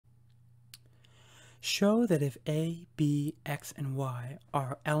Show that if a, b, x, and y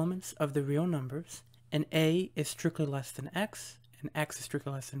are elements of the real numbers, and a is strictly less than x, and x is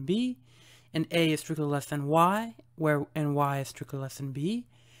strictly less than b, and a is strictly less than y, and y is strictly less than b,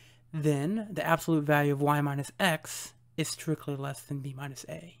 then the absolute value of y minus x is strictly less than b minus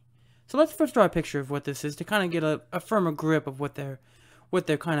a. So let's first draw a picture of what this is to kind of get a firmer grip of what they're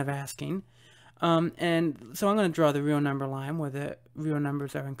kind of asking. And so I'm going to draw the real number line where the real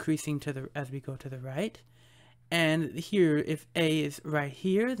numbers are increasing as we go to the right. And here, if a is right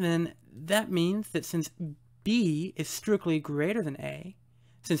here, then that means that since b is strictly greater than a,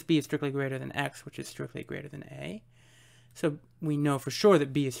 since b is strictly greater than x, which is strictly greater than a, so we know for sure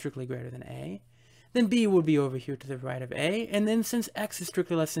that b is strictly greater than a, then b will be over here to the right of a. And then since x is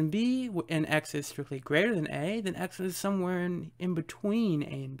strictly less than b, and x is strictly greater than a, then x is somewhere in between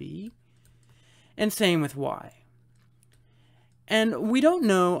a and b. And same with y. And we don't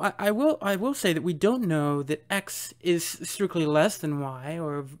know, I will say that we don't know that x is strictly less than y,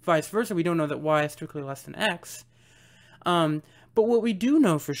 or vice versa. We don't know that y is strictly less than x. But what we do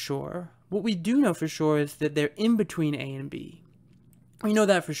know for sure is that they're in between a and b. We know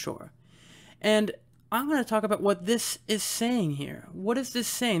that for sure. And I'm going to talk about what this is saying here. What is this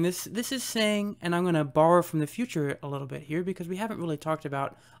saying? This is saying, and I'm going to borrow from the future a little bit here because we haven't really talked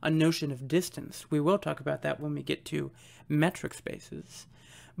about a notion of distance. We will talk about that when we get to metric spaces.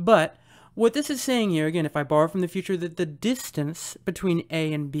 But what this is saying here, again, if I borrow from the future, that the distance between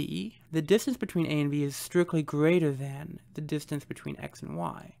a and b, is strictly greater than the distance between x and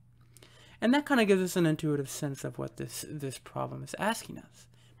y. And that kind of gives us an intuitive sense of what this problem is asking us.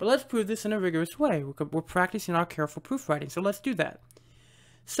 But let's prove this in a rigorous way. We're practicing our careful proof writing, so let's do that.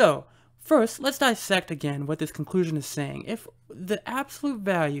 So, first, let's dissect again what this conclusion is saying. If the absolute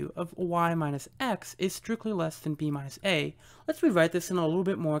value of y minus x is strictly less than b minus a, let's rewrite this in a little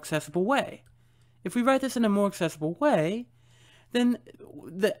bit more accessible way. If we write this in a more accessible way, then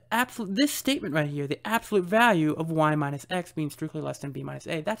this statement right here, the absolute value of y minus x being strictly less than b minus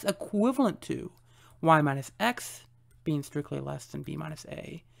a, that's equivalent to y minus x being strictly less than b minus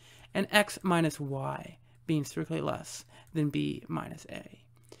a, and x minus y being strictly less than b minus a.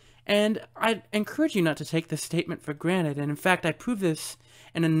 And I encourage you not to take this statement for granted, and in fact I prove this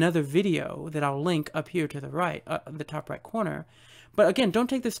in another video that I'll link up here to the right, the top right corner. But again, don't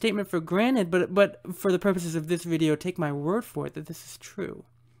take this statement for granted, but for the purposes of this video, take my word for it that this is true.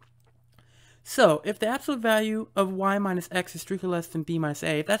 So, if the absolute value of y minus x is strictly less than b minus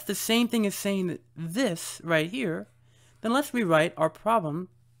a, if that's the same thing as saying that this right here, then let's rewrite our problem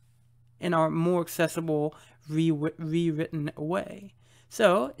in our more accessible, rewritten way.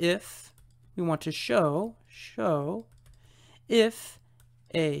 So, if we want to show if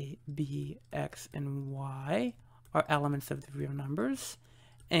a, b, x, and y are elements of the real numbers,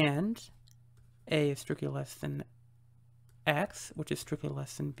 and a is strictly less than x, which is strictly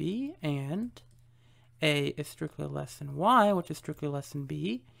less than b, and a is strictly less than y, which is strictly less than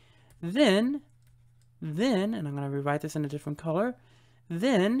b, then, and I'm going to rewrite this in a different color,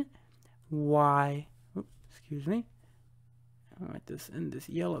 then y, excuse me, I'll write this in this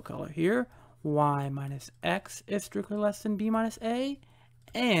yellow color here, y minus x is strictly less than b minus a,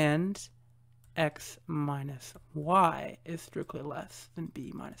 and x minus y is strictly less than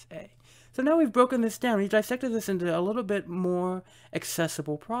b minus a. So now we've broken this down. We've dissected this into a little bit more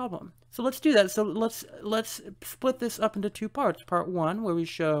accessible problem. So let's do that. So let's split this up into two parts. Part one, where we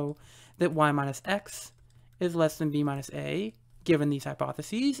show that y minus x is less than b minus a, given these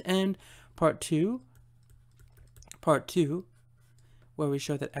hypotheses, and part two, where we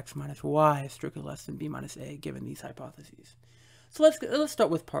show that x minus y is strictly less than b minus a, given these hypotheses. So let's start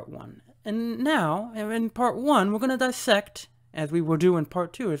with part one. And now, in part one, we're going to dissect, as we will do in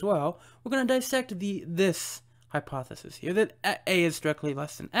part two as well, we're going to dissect this hypothesis here, that a is strictly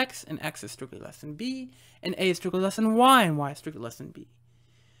less than x, and x is strictly less than b, and a is strictly less than y, and y is strictly less than b.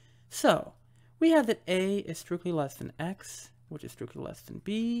 So, we have that a is strictly less than x, which is strictly less than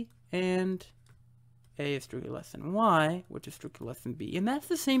b, and a is strictly less than y, which is strictly less than b. And that's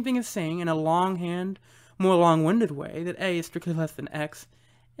the same thing as saying, in a longhand, more long-winded way, that a is strictly less than x,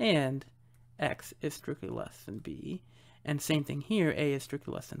 and x is strictly less than b. And same thing here, a is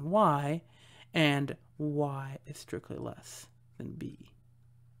strictly less than y, and y is strictly less than b.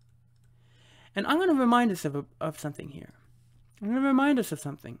 And I'm going to remind us of something here. I'm going to remind us of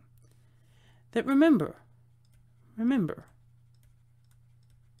something. That remember,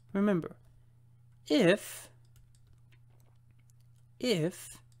 if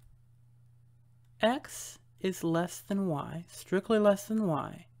x is less than y, strictly less than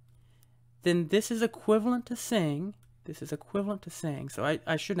y, then this is equivalent to saying, so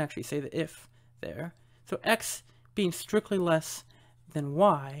I shouldn't actually say the if there. So x being strictly less than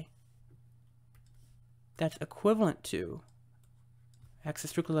y, that's equivalent to x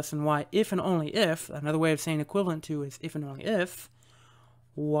is strictly less than y if and only if, another way of saying equivalent to is if and only if,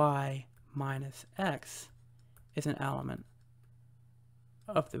 y minus x is an element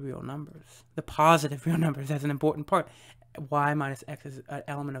of the real numbers. The positive real numbers, that's an important part. Y minus x is an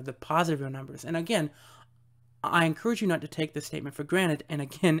element of the positive real numbers. And again, I encourage you not to take this statement for granted. And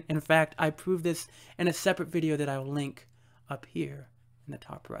again, in fact, I prove this in a separate video that I will link up here in the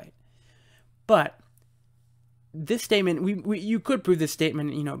top right. But this statement, you could prove this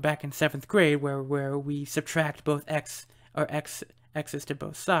statement, you know, back in 7th grade where we subtract both x, or x's to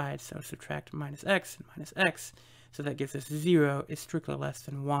both sides. So subtract minus x and minus x. So that gives us 0 is strictly less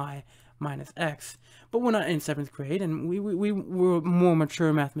than y minus x. But we're not in 7th grade, and we're more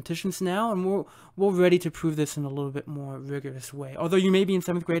mature mathematicians now, and we're ready to prove this in a little bit more rigorous way. Although you may be in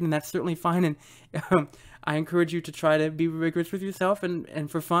 7th grade, and that's certainly fine, and I encourage you to try to be rigorous with yourself and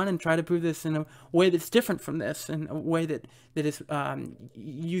for fun, and try to prove this in a way that's different from this, in a way that is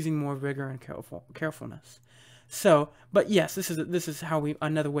using more rigor and carefulness. So, but yes, this is how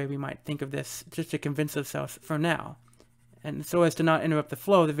another way we might think of this, just to convince ourselves for now. And so as to not interrupt the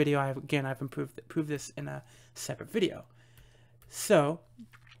flow of the video, I've proved this in a separate video. So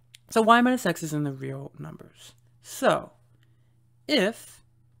y minus x is in the real numbers. So if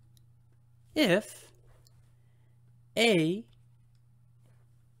a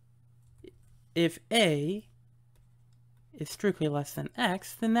is strictly less than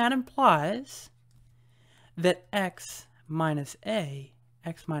x, then that implies that x minus a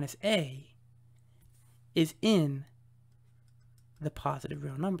is in the positive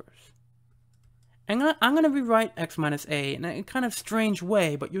real numbers. And I'm going to rewrite x minus a in a kind of strange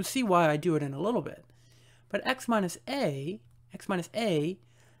way, but you'll see why I do it in a little bit. But x minus a,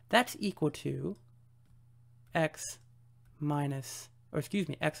 that's equal to x plus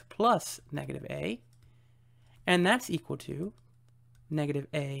negative a, and that's equal to negative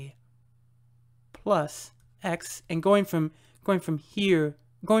a plus x, and going from here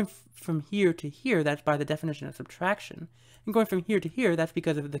to here, that's by the definition of subtraction. And going from here to here, that's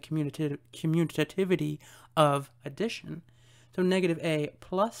because of the commutativity of addition. So negative a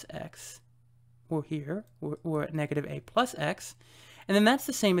plus x, we're at negative a plus x, and then that's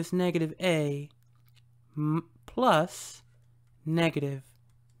the same as negative a plus negative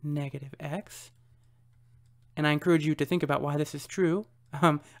x. And I encourage you to think about why this is true.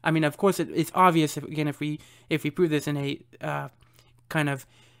 I mean, of course, it's obvious if we prove this in a kind of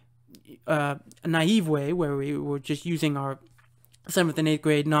naive way, where we were just using our 7th and 8th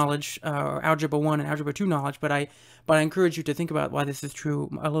grade knowledge, or Algebra 1 and Algebra 2 knowledge. But I encourage you to think about why this is true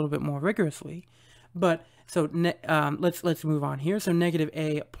a little bit more rigorously. But so let's move on here. So negative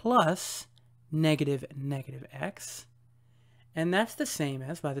a plus negative x, and that's the same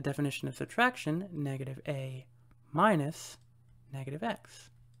as, by the definition of subtraction, negative a minus negative x.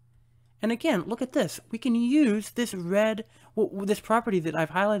 And again, look at this. We can use this this property that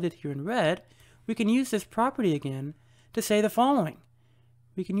I've highlighted here in red. We can use this property again to say the following.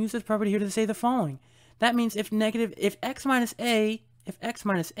 We can use this property here to say the following. That means if x minus a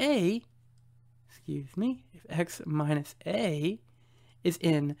is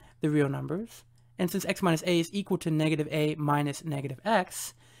in the real numbers, and since x minus a is equal to negative a minus negative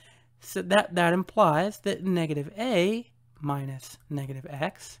x, so that implies that negative a minus negative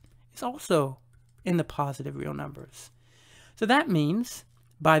x is also in the positive real numbers. So that means,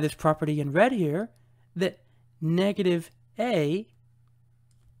 by this property in red here, that negative a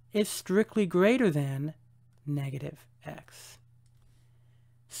is strictly greater than negative x.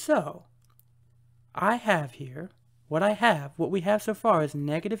 So I have here, what we have so far is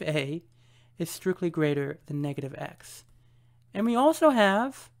negative a is strictly greater than negative x. And we also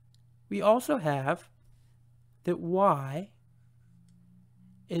have that y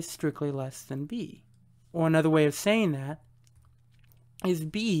is strictly less than b. Or another way of saying that is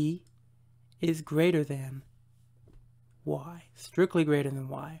b is greater than y, strictly greater than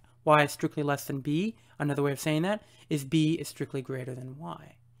y. Y is strictly less than b. Another way of saying that is b is strictly greater than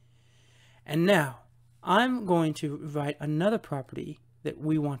y. And now, I'm going to write another property that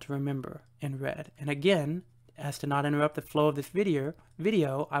we want to remember in red. And again, as to not interrupt the flow of this video,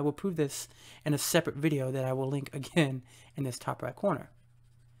 I will prove this in a separate video that I will link again in this top right corner.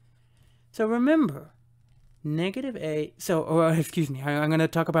 So remember, negative a, I'm going to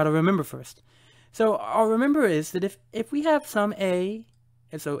talk about a remember first. So our remember is that if we have some a,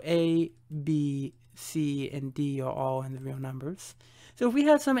 and so a, b, c, and d are all in the real numbers. So if we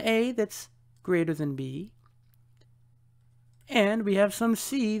have some a that's greater than b, and we have some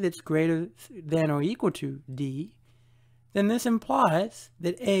c that's greater than or equal to d, then this implies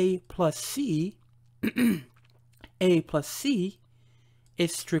that a plus c a plus c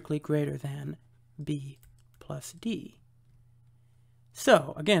is strictly greater than b plus d.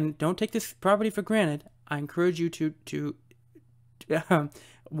 So again, don't take this property for granted. I encourage you to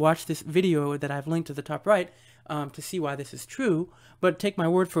watch this video that I've linked to the top right to see why this is true, but take my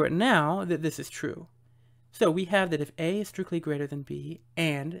word for it now that this is true. So we have that if a is strictly greater than b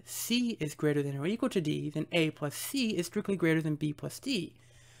and c is greater than or equal to d, then a plus c is strictly greater than b plus d.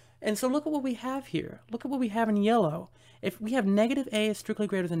 And so look at what we have here. Look at what we have in yellow. If we have negative a is strictly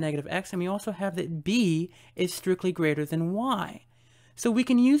greater than negative x, and we also have that b is strictly greater than y. So we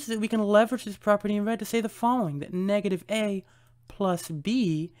can use it, we can leverage this property in red to say the following, that negative a plus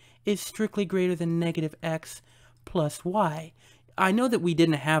b is strictly greater than negative x plus y. I know that we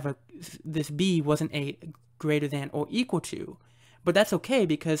didn't have this b wasn't a greater than or equal to, but that's okay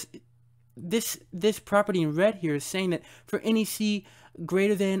because this property in red here is saying that for any c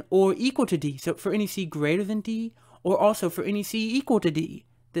greater than or equal to d, so for any c greater than d, or also for any c equal to d,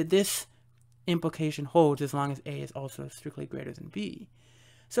 that this implication holds as long as a is also strictly greater than b.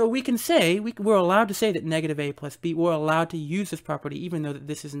 So we can say, we're allowed to say that negative a plus b, we're allowed to use this property even though that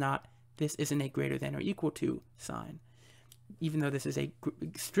this isn't a greater than or equal to sign, even though this is a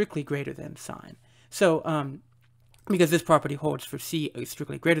strictly greater than sign. So, because this property holds for c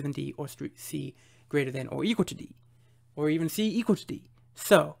strictly greater than d, or c greater than or equal to d, or even c equal to d.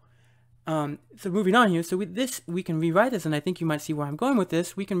 So, so moving on here, so we can rewrite this, and I think you might see where I'm going with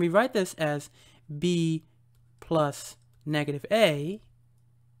this. We can rewrite this as b plus negative a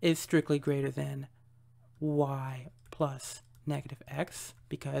is strictly greater than y plus negative x,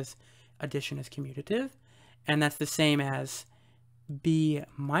 because addition is commutative, and that's the same as b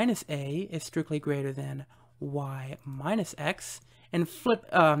minus a is strictly greater than y minus x, and flip,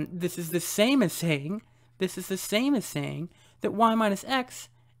 this is the same as saying that y minus x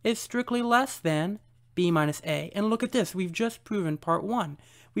is strictly less than b minus a. And look at this, we've just proven part one.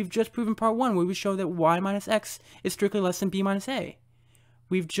 We've just proven part one where we show that y minus x is strictly less than b minus a.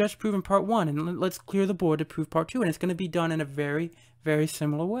 We've just proven part one, and let's clear the board to prove part two, and it's going to be done in a very, very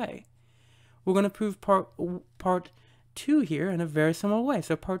similar way. We're going to prove part two here in a very similar way.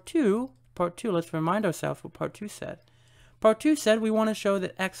 So part two, let's remind ourselves what part two said. Part two said we want to show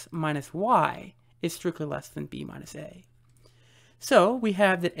that x minus y is strictly less than b minus a. So we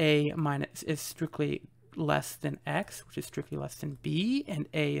have that a minus is strictly less than x, which is strictly less than b, and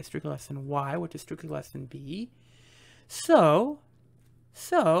a is strictly less than y, which is strictly less than b. So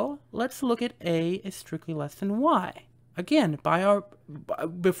let's look at a is strictly less than y. Again,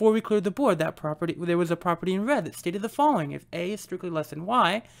 before we cleared the board, there was a property in red that stated the following: if a is strictly less than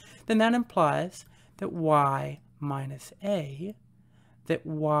y, then that implies that y minus a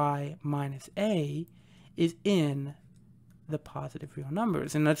is in the positive real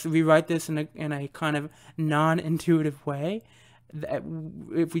numbers. And let's rewrite this in a kind of non-intuitive way.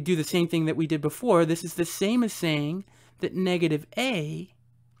 If we do the same thing that we did before, this is the same as saying that negative a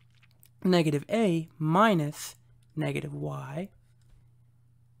minus negative y,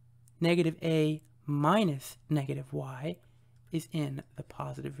 negative a minus negative y is in the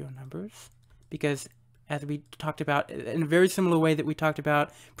positive real numbers, because as we talked about in a very similar way that we talked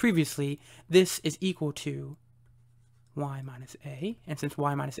about previously, this is equal to y minus a, and since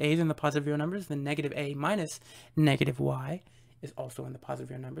y minus a is in the positive real numbers, then negative a minus negative y is also in the positive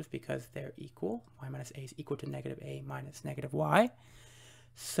real numbers because they're equal. Y minus a is equal to negative a minus negative y.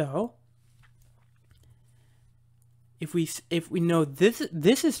 So if we know this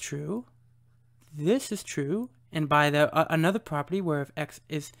is true, and by another property where if x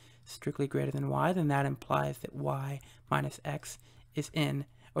is strictly greater than y, then that implies that y minus x is in,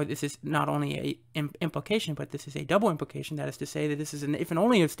 or this is not only a implication, but this is a double implication. That is to say that this is an if and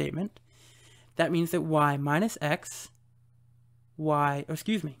only if statement. That means that y minus x,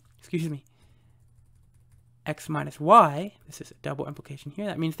 x minus y, this is a double implication here.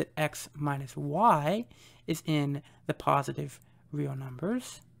 That means that x minus y is in the positive real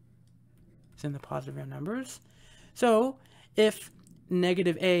numbers. It's in the positive real numbers. So if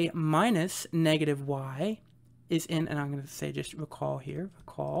negative a minus negative y is in, and I'm going to say just recall here,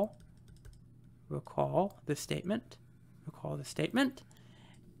 recall the statement.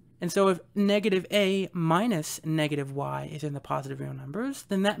 And so if negative a minus negative y is in the positive real numbers,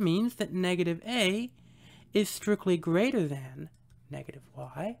 then that means that negative a is strictly greater than negative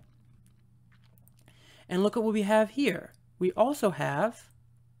y. And look at what we have here. We also have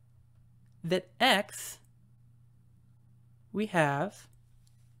that x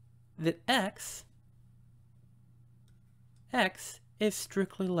x is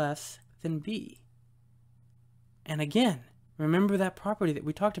strictly less than b. And again, remember that property that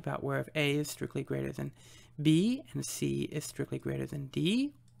we talked about where if a is strictly greater than b and c is strictly greater than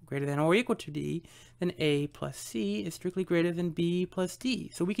d, greater than or equal to d, then a plus c is strictly greater than b plus d.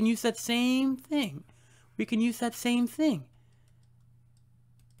 So we can use that same thing. We can use that same thing.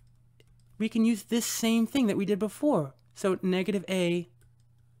 We can use this same thing that we did before. So negative a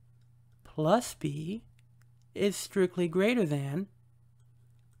plus b is strictly greater than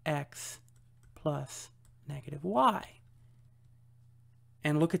x plus negative y.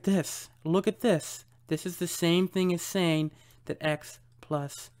 And look at this. Look at this. This is the same thing as saying that x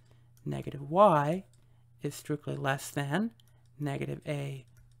plus negative y is strictly less than negative a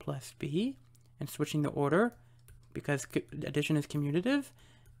plus b. And switching the order, because addition is commutative,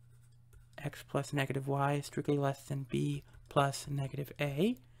 x plus negative y is strictly less than b plus negative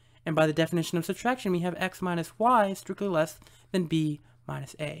a. And by the definition of subtraction, we have x minus y is strictly less than b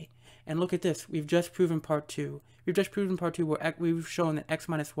minus a. And look at this. We've just proven part 2. We've just proven part 2 where we've shown that x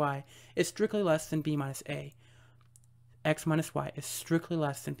minus y is strictly less than b minus a. X minus y is strictly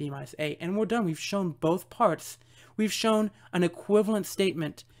less than b minus a. And we're done. We've shown both parts. We've shown an equivalent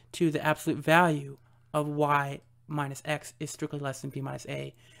statement to the absolute value of y minus x is strictly less than b minus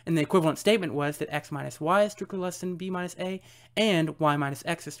a. And the equivalent statement was that x minus y is strictly less than b minus a, and y minus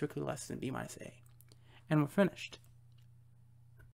x is strictly less than b minus a. And we're finished.